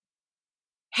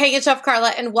Hey, it's Chef Carla,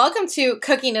 and welcome to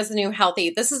Cooking is the New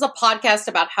Healthy. This is a podcast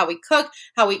about how we cook,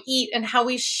 how we eat, and how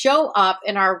we show up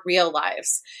in our real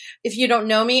lives. If you don't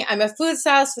know me, I'm a food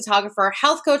stylist, photographer,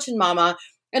 health coach, and mama,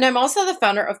 and I'm also the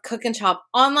founder of Cook and Chop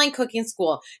Online Cooking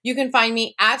School. You can find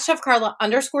me at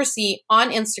ChefCarla_C on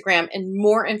Instagram and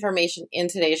more information in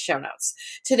today's show notes.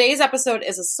 Today's episode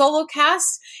is a solo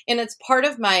cast, and it's part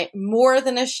of my More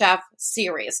Than a Chef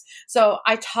series. So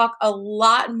I talk a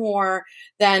lot more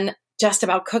than just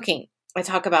about cooking. I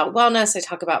talk about wellness. I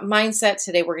talk about mindset.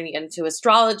 Today, we're going to get into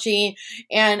astrology,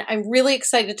 and I'm really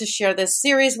excited to share this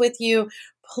series with you.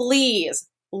 Please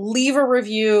leave a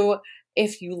review.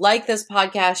 If you like this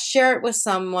podcast, share it with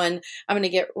someone. I'm going to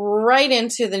get right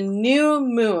into the new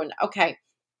moon. Okay.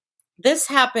 This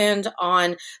happened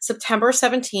on September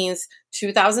 17th,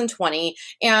 2020,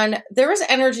 and there was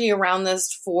energy around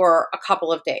this for a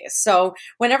couple of days. So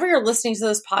whenever you're listening to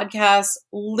this podcast,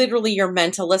 literally you're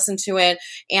meant to listen to it,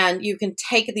 and you can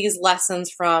take these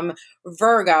lessons from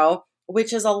Virgo,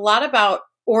 which is a lot about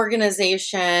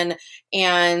organization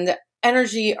and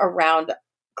energy around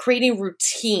creating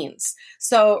routines.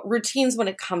 So routines when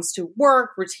it comes to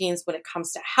work, routines when it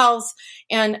comes to health,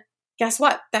 and guess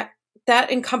what?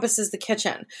 That encompasses the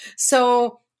kitchen.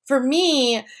 So for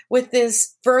me, with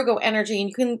this Virgo energy, and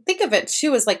you can think of it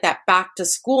too as like that back to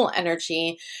school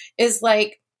energy, is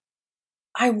like,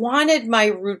 I wanted my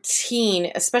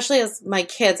routine, especially as my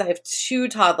kids. I have two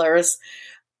toddlers.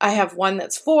 I have one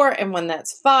that's 4 and one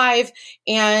that's 5.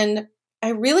 And I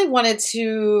really wanted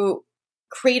to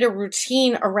create a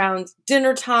routine around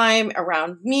dinner time,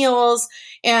 around meals.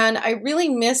 And I really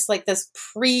miss like this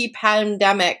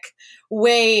pre-pandemic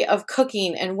way of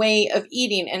cooking and way of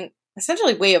eating and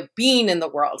essentially way of being in the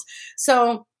world.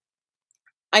 So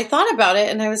I thought about it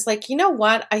and I was like, you know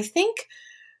what? I think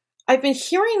I've been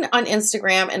hearing on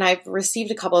Instagram, and I've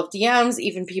received a couple of DMs,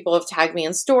 even people have tagged me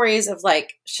in stories of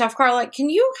like, Chef Carla, can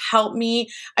you help me?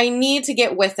 I need to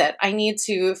get with it. I need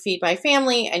to feed my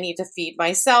family. I need to feed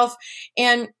myself.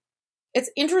 And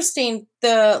it's interesting,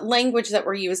 the language that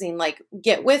we're using, like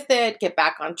get with it, get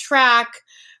back on track.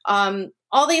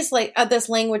 All these like this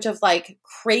language of like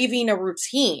craving a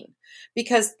routine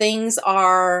because things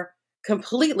are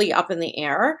completely up in the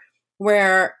air.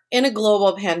 Where in a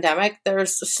global pandemic,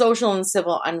 there's social and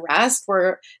civil unrest.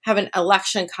 We have an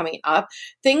election coming up.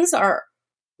 Things are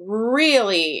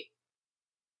really,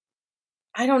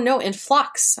 in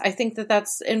flux. I think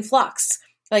that's in flux.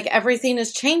 Like everything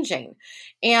is changing.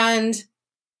 And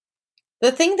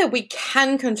the thing that we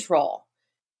can control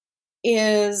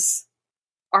is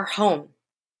our home,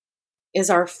 is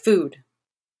our food,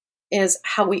 is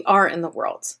how we are in the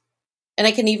world. And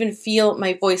I can even feel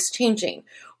my voice changing.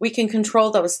 We can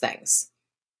control those things.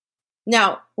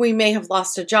 Now, we may have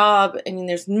lost a job. I mean,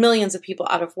 there's millions of people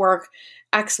out of work,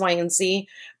 X, Y, and Z,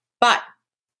 but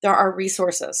there are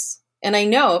resources. And I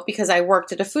know because I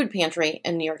worked at a food pantry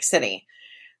in New York City.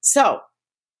 So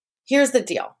here's the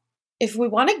deal. If we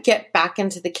want to get back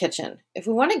into the kitchen, if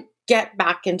we want to get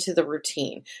back into the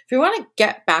routine, if we want to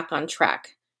get back on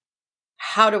track,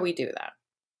 how do we do that?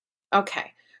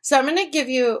 Okay, so I'm going to give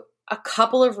you a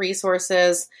couple of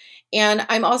resources, and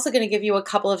I'm also going to give you a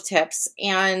couple of tips.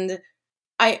 And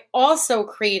I also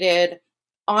created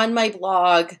on my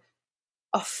blog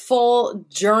a full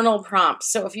journal prompt.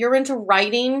 So if you're into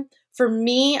writing, for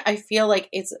me, I feel like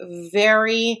it's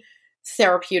very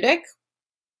therapeutic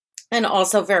and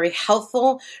also very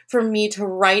helpful for me to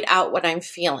write out what I'm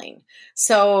feeling.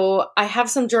 So I have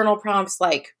some journal prompts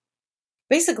like,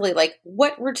 basically, like,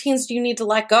 what routines do you need to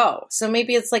let go? So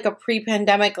maybe it's like a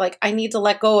pre-pandemic, like, I need to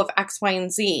let go of X, Y,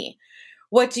 and Z.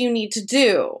 What do you need to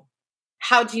do?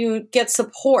 How do you get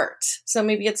support? So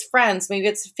maybe it's friends, maybe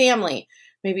it's family,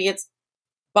 maybe it's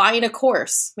buying a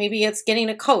course, maybe it's getting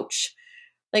a coach.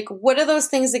 Like, what are those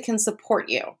things that can support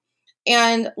you?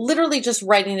 And literally just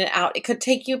writing it out. It could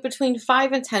take you between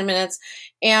 5 and 10 minutes.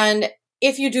 And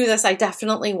if you do this, I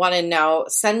definitely want to know.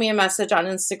 Send me a message on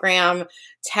Instagram,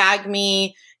 tag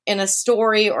me in a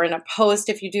story or in a post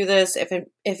if you do this, if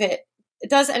it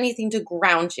does anything to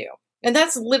ground you. And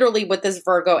that's literally what this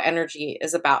Virgo energy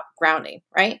is about, grounding,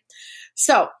 right?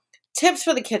 So tips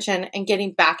for the kitchen and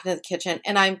getting back into the kitchen.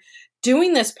 And I'm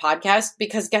doing this podcast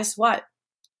because guess what?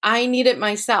 I need it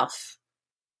myself.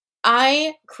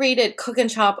 I created Cook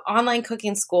and Chop Online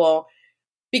Cooking School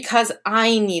because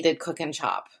I needed Cook and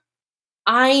Chop.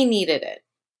 I needed it.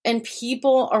 And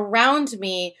people around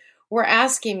me were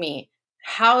asking me,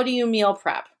 how do you meal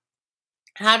prep?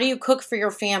 How do you cook for your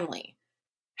family?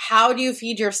 How do you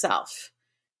feed yourself?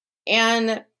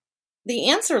 And the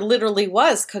answer literally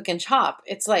was Cook and Chop.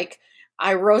 It's like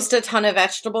I roast a ton of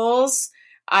vegetables.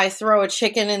 I throw a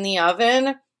chicken in the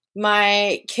oven.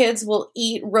 My kids will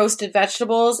eat roasted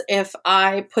vegetables if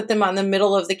I put them on the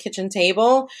middle of the kitchen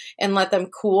table and let them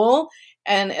cool.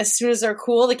 And as soon as they're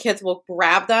cool, the kids will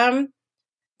grab them.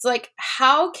 It's like,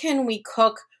 how can we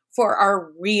cook for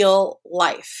our real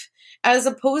life as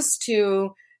opposed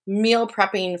to meal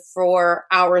prepping for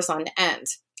hours on end?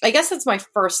 I guess that's my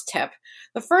first tip.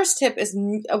 The first tip is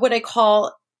what I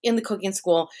call in the cooking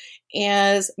school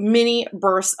as mini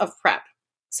bursts of prep.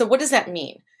 So what does that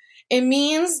mean? It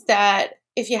means that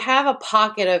if you have a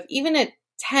pocket of even at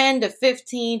 10 to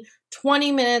 15,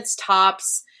 20 minutes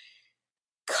tops,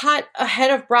 cut a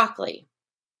head of broccoli,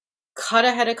 cut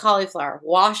a head of cauliflower,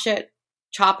 wash it,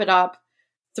 chop it up,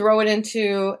 throw it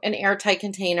into an airtight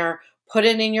container, put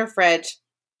it in your fridge.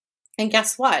 And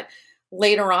guess what?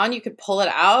 Later on, you could pull it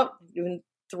out, you can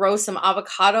throw some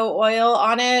avocado oil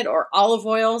on it or olive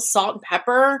oil, salt and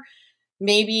pepper,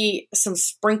 maybe some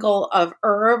sprinkle of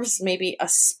herbs, maybe a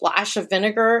splash of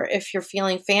vinegar if you're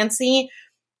feeling fancy.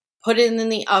 Put it in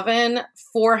the oven,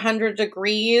 400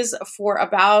 degrees for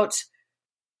about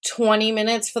 20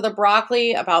 minutes for the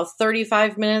broccoli, about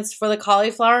 35 minutes for the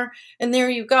cauliflower, and there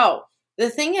you go. The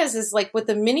thing is like with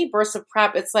the mini burst of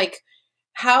prep, it's like,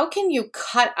 how can you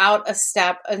cut out a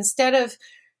step instead of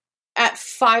at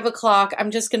 5 o'clock? I'm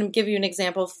just going to give you an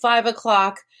example. 5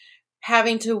 o'clock,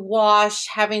 having to wash,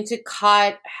 having to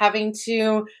cut, having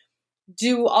to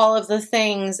do all of the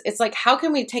things. It's like, how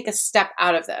can we take a step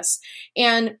out of this?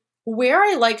 And where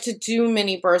I like to do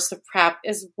mini bursts of prep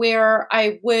is where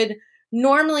I would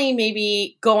normally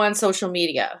maybe go on social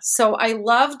media. So I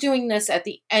love doing this at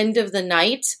the end of the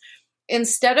night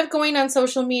instead of going on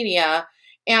social media.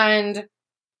 And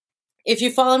if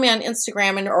you follow me on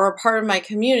Instagram or are part of my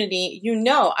community, you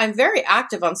know I'm very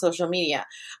active on social media.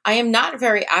 I am not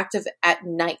very active at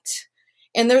night.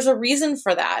 And there's a reason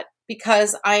for that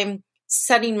because I'm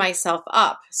setting myself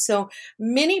up. So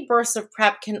mini bursts of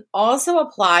prep can also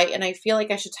apply, and I feel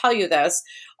like I should tell you this,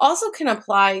 also can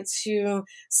apply to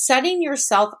setting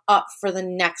yourself up for the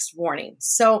next morning.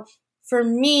 So for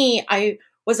me, I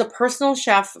was a personal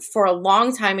chef for a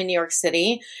long time in New York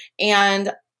City,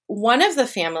 and one of the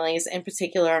families in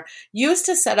particular used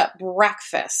to set up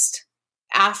breakfast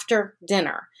after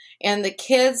dinner. And the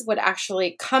kids would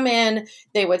actually come in,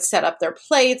 they would set up their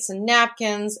plates and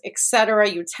napkins, etc.,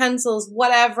 utensils,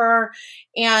 whatever,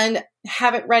 and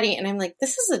have it ready. And I'm like,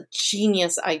 this is a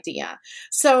genius idea.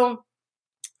 So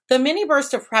the mini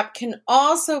burst of prep can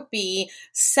also be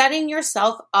setting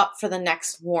yourself up for the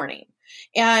next morning.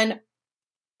 And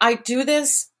I do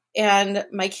this, and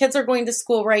my kids are going to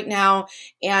school right now,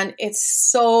 and it's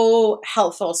so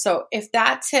helpful. So if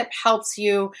that tip helps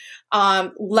you,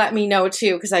 let me know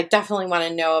too, because I definitely want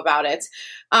to know about it.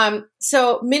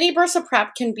 So mini bursts of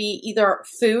prep can be either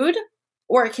food,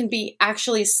 or it can be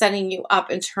actually setting you up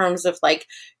in terms of like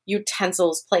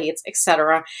utensils, plates,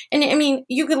 etc. And I mean,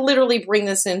 you could literally bring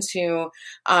this into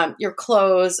your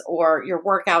clothes or your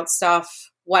workout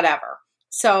stuff, whatever.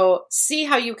 So see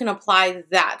how you can apply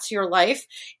that to your life.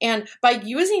 And by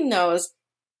using those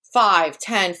 5,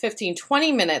 10, 15,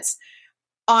 20 minutes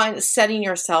on setting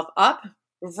yourself up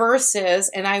versus,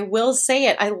 and I will say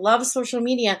it, I love social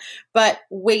media, but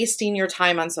wasting your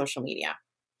time on social media.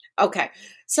 Okay,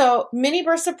 so mini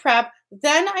bursts of prep.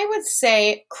 Then I would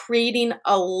say creating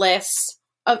a list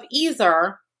of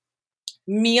either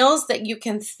meals that you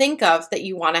can think of that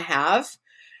you want to have,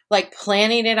 like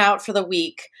planning it out for the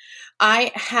week.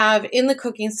 I have in the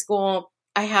cooking school,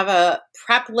 I have a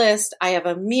prep list. I have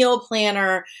a meal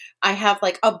planner. I have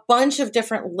like a bunch of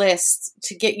different lists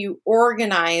to get you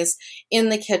organized in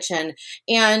the kitchen.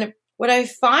 And what I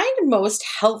find most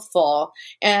helpful,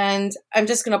 and I'm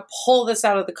just going to pull this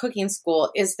out of the cooking school,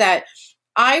 is that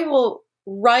I will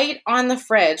write on the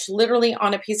fridge, literally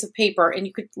on a piece of paper, and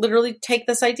you could literally take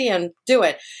this idea and do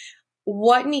it.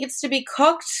 What needs to be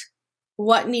cooked?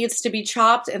 What needs to be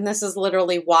chopped? And this is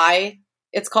literally why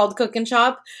it's called Cook and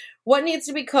Chop. What needs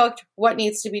to be cooked? What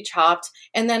needs to be chopped?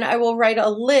 And then I will write a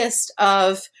list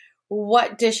of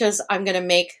what dishes I'm going to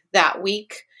make that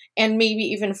week. And maybe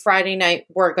even Friday night,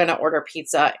 we're going to order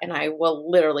pizza, and I will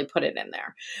literally put it in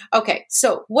there. Okay,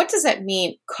 so what does that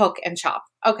mean, cook and chop?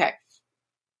 Okay,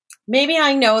 maybe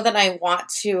I know that I want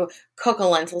to cook a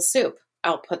lentil soup.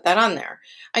 I'll put that on there.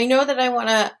 I know that I want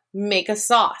to make a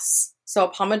sauce. So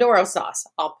a pomodoro sauce,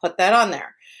 I'll put that on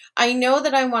there. I know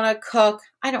that I want to cook,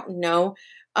 I don't know,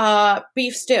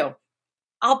 beef stew.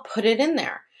 I'll put it in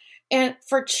there. And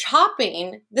for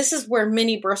chopping, this is where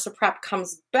mini burst of prep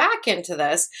comes back into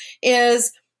this,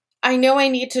 is I know I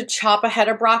need to chop a head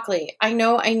of broccoli. I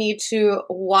know I need to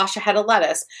wash a head of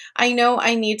lettuce. I know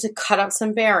I need to cut up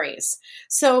some berries.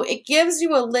 So it gives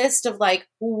you a list of like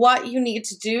what you need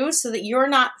to do so that you're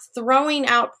not throwing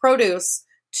out produce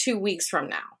 2 weeks from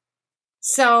now.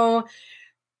 So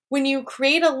when you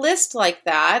create a list like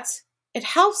that, it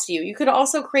helps you. You could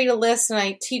also create a list, and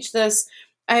I teach this.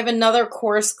 I have another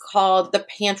course called the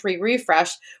Pantry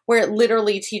Refresh, where it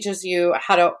literally teaches you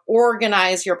how to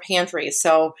organize your pantry.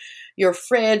 So your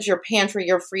fridge, your pantry,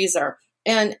 your freezer.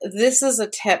 And this is a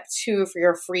tip too for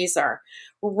your freezer.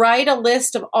 Write a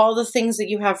list of all the things that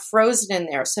you have frozen in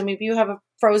there. So maybe you have a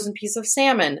frozen piece of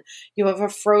salmon. You have a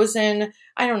frozen,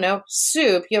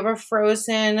 soup. You have a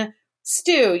frozen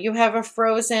stew. You have a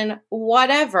frozen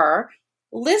whatever.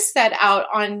 List that out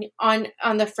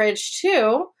on the fridge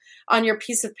too, on your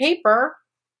piece of paper,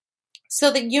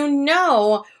 so that you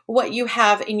know what you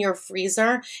have in your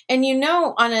freezer, and you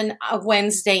know on a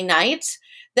Wednesday night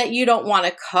that you don't want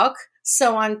to cook.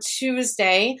 So on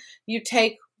Tuesday, you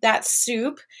take that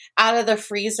soup out of the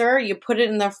freezer, you put it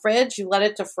in the fridge, you let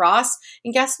it defrost,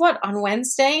 and guess what? On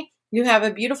Wednesday, you have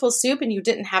a beautiful soup and you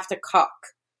didn't have to cook.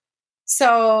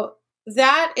 So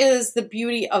that is the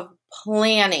beauty of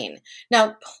planning.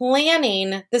 Now,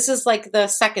 planning, this is like the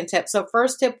second tip. So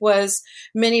first tip was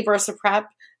mini bursts of prep.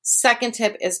 Second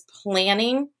tip is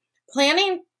planning.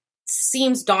 Planning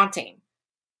seems daunting.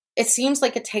 It seems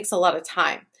like it takes a lot of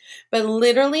time. But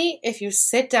literally, if you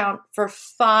sit down for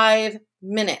 5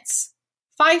 minutes,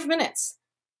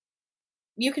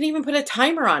 you can even put a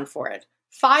timer on for it.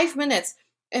 5 minutes,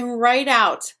 and write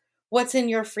out what's in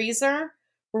your freezer.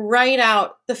 Write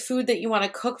out the food that you want to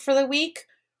cook for the week.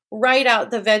 Write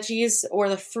out the veggies or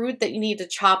the fruit that you need to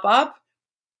chop up.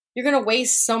 You're going to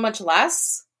waste so much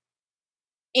less.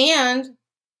 And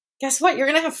guess what? You're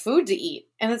going to have food to eat,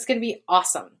 and it's going to be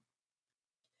awesome.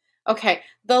 Okay,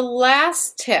 the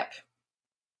last tip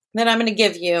that I'm going to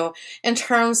give you in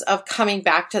terms of coming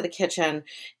back to the kitchen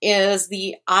is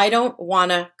the I don't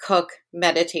want to cook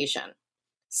meditation.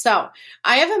 So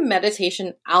I have a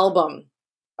meditation album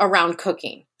around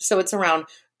cooking. So it's around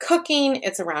cooking,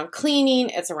 it's around cleaning,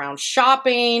 it's around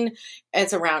shopping,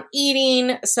 it's around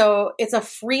eating. So it's a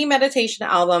free meditation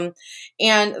album.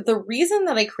 And the reason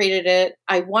that I created it,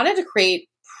 I wanted to create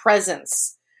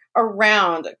presence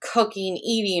around cooking,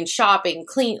 eating, shopping,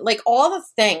 clean, like all the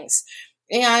things.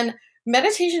 And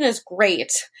meditation is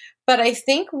great, but I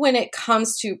think when it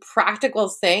comes to practical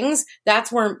things,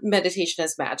 that's where meditation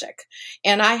is magic.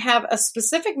 And I have a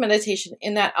specific meditation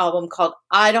in that album called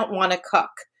I Don't Want to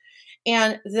Cook.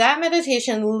 And that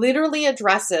meditation literally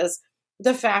addresses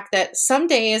the fact that some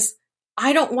days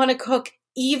I don't want to cook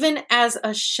even as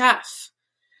a chef.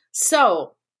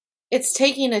 So it's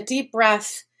taking a deep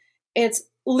breath. It's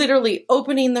literally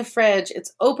opening the fridge.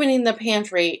 It's opening the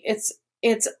pantry.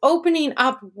 It's opening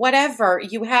up whatever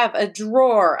you have, a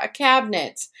drawer, a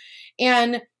cabinet,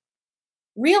 and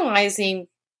realizing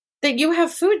that you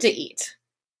have food to eat,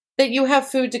 that you have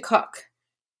food to cook.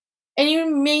 And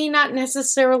you may not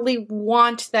necessarily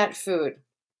want that food.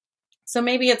 So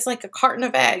maybe it's like a carton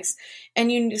of eggs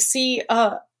and you see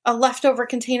a leftover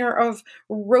container of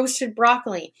roasted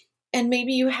broccoli, and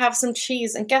maybe you have some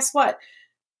cheese, and guess what?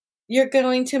 You're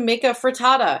going to make a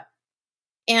frittata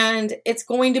and it's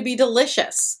going to be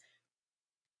delicious.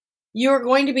 You're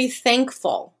going to be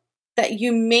thankful that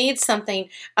you made something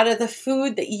out of the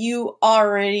food that you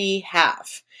already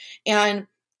have. And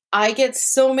I get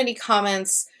so many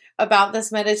comments about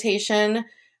this meditation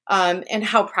and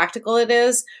how practical it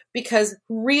is, because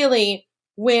really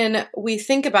when we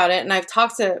think about it, and I've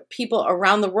talked to people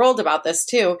around the world about this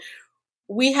too,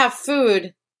 we have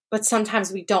food, but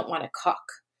sometimes we don't want to cook.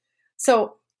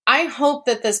 So I hope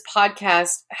that this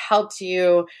podcast helped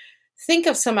you think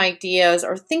of some ideas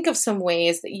or think of some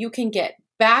ways that you can get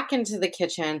back into the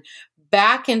kitchen,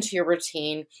 back into your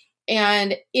routine.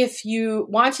 And if you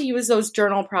want to use those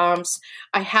journal prompts,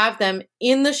 I have them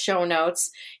in the show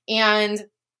notes. And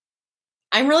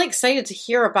I'm really excited to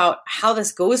hear about how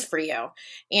this goes for you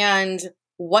and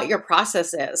what your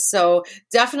process is. So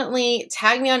definitely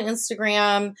tag me on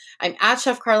Instagram. I'm at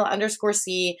Chef Carla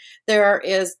 _C. There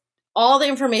is all the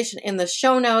information in the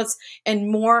show notes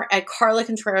and more at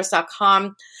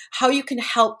carlacontreras.com. How you can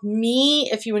help me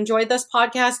if you enjoyed this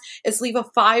podcast is leave a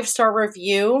 5-star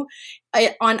review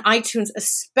on iTunes,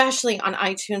 especially on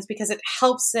iTunes, because it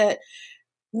helps it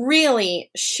really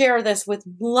share this with a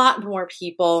lot more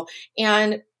people.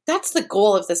 And that's the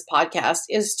goal of this podcast,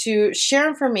 is to share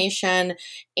information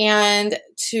and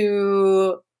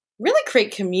to really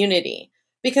create community,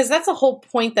 because that's the whole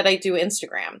point that I do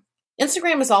Instagram.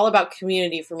 Instagram is all about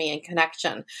community for me and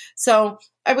connection. So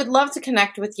I would love to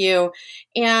connect with you.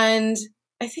 And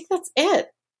I think that's it.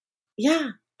 Yeah.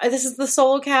 This is the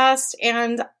solo cast,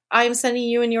 and I'm sending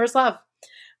you and yours love.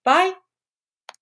 Bye.